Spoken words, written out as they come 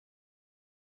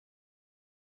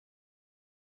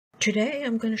Today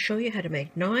I'm going to show you how to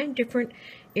make 9 different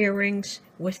earrings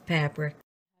with fabric.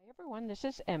 Hi everyone, this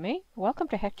is Emmy. Welcome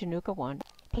to HectaFavorites.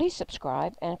 Please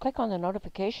subscribe and click on the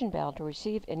notification bell to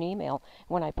receive an email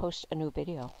when I post a new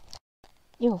video.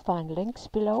 You'll find links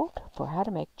below for how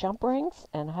to make jump rings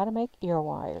and how to make ear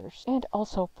wires, and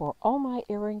also for all my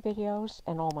earring videos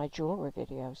and all my jewelry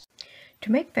videos.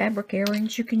 To make fabric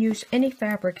earrings, you can use any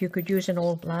fabric. You could use an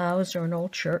old blouse or an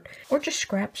old shirt or just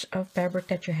scraps of fabric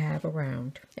that you have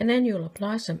around. And then you'll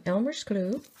apply some Elmer's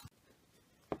glue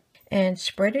and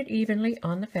spread it evenly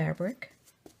on the fabric.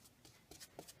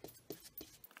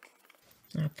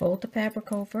 Now fold the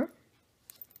fabric over.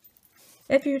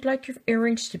 If you'd like your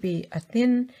earrings to be a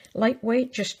thin,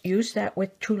 lightweight, just use that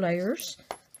with 2 layers.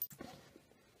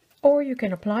 Or you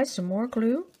can apply some more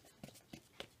glue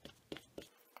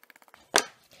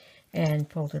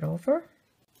and fold it over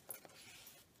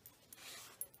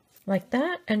like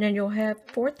that, and then you'll have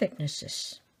 4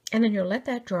 thicknesses, and then you'll let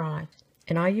that dry.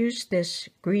 And I use this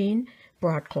green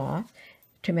broadcloth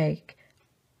to make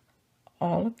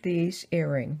all of these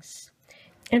earrings.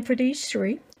 And for these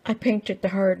 3, I painted the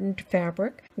hardened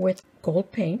fabric with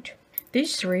gold paint.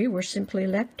 These 3 were simply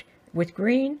left with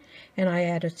green, and I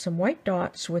added some white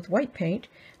dots with white paint.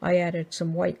 I added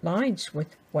some white lines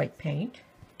with white paint.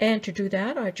 And to do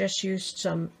that, I just used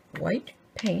some white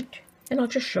paint. And I'll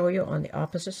just show you on the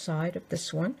opposite side of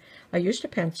this one. I used a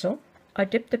pencil. I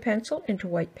dipped the pencil into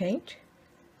white paint,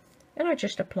 and I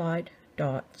just applied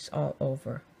dots all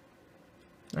over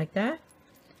like that.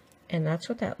 And that's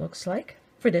what that looks like.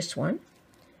 For this one,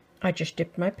 I just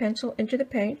dipped my pencil into the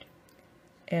paint,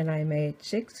 and I made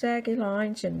zigzaggy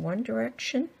lines in one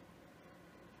direction.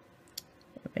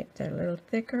 I'll make that a little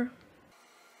thicker.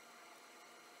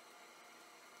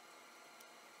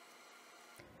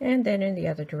 And then in the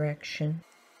other direction.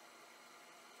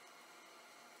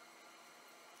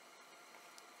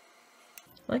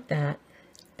 Like that.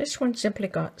 This one simply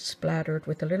got splattered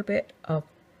with a little bit of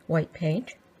white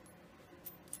paint.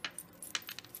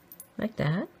 Like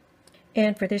that.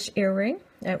 And for this earring,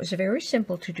 that was very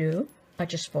simple to do. I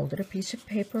just folded a piece of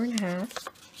paper in half,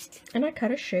 and I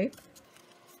cut a shape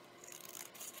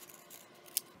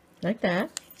like that.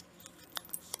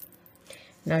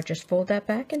 Now just fold that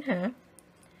back in half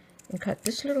and cut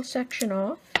this little section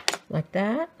off like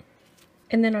that.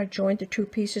 And then I joined the 2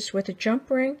 pieces with a jump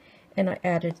ring, and I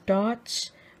added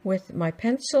dots with my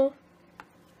pencil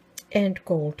and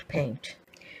gold paint.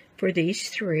 For these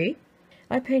 3,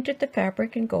 I painted the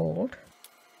fabric in gold,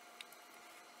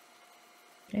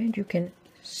 and you can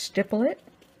stipple it,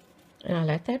 and I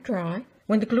let that dry.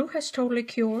 When the glue has totally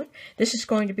cured, this is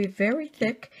going to be very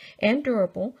thick and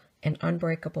durable and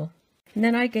unbreakable. And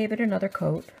then I gave it another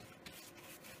coat.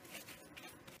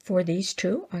 For these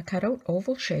 2, I cut out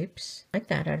oval shapes like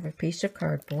that out of a piece of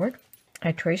cardboard.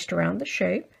 I traced around the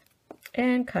shape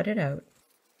and cut it out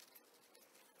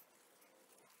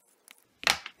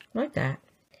like that.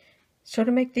 So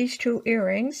to make these 2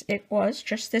 earrings, it was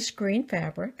just this green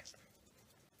fabric,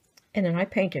 and then I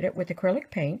painted it with acrylic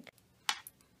paint.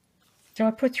 So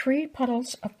I put 3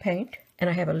 puddles of paint, and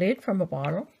I have a lid from a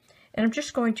bottle, and I'm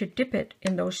just going to dip it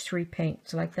in those 3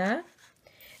 paints like that.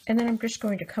 And then I'm just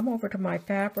going to come over to my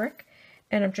fabric,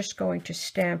 and I'm just going to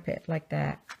stamp it like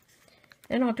that.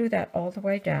 And I'll do that all the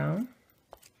way down.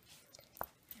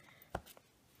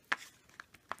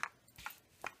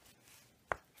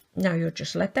 Now you'll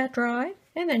just let that dry,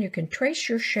 and then you can trace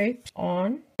your shapes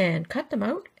on and cut them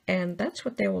out, and that's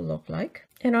what they will look like.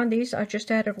 And on these, I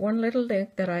just added 1 little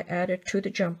link that I added to the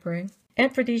jump ring.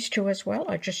 And for these 2 as well,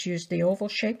 I just used the oval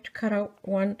shape to cut out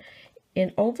one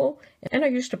in oval, and I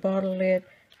used a bottle lid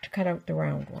to cut out the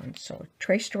round one. So I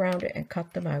traced around it and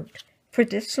cut them out. For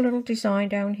this little design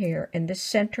down here in this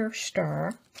center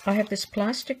star, I have this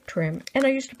plastic trim, and I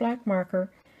used a black marker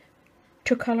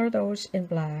to color those in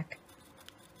black.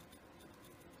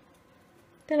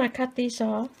 Then I cut these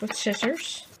off with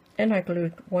scissors, and I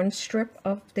glued 1 strip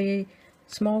of the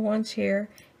small ones here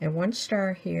and 1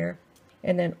 star here,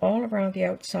 and then all around the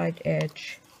outside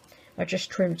edge I just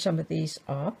trimmed some of these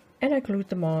off, and I glued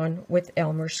them on with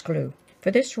Elmer's glue.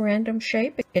 For this random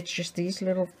shape, it's just these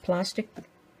little plastic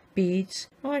beads.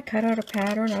 I cut out a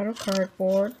pattern out of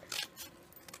cardboard,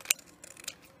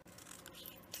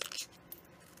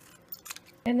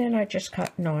 and then I just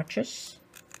cut notches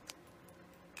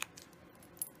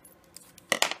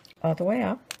all the way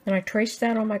up, and I traced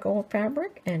that on my gold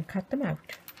fabric and cut them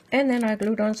out. And then I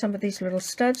glued on some of these little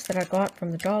studs that I got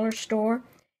from the dollar store.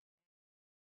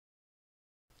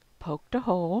 Poked a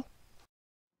hole,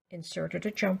 Inserted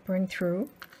a jump ring through,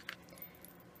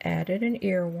 added an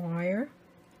ear wire,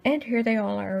 And here they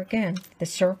all are again. The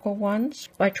circle ones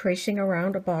by tracing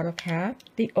around a bottle cap.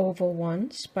 The oval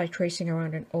ones by tracing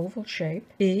around an oval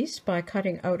shape. These by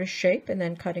cutting out a shape and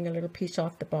then cutting a little piece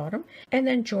off the bottom. And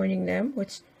then joining them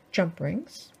with jump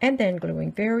rings. And then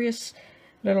gluing various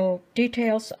little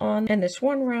details on. And this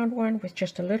one round one with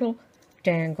just a little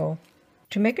dangle.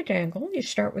 To make a dangle, you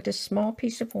start with a small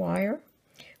piece of wire.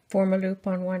 Form a loop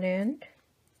on one end.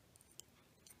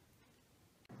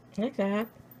 Like that.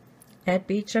 Add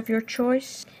beads of your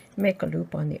choice. Make a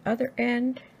loop on the other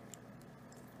end.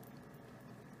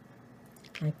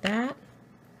 Like that.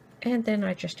 And then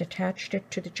I just attached it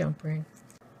to the jump ring.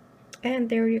 And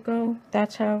there you go.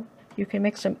 That's how you can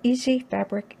make some easy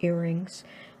fabric earrings.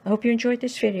 I hope you enjoyed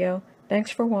this video.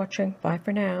 Thanks for watching. Bye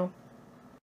for now.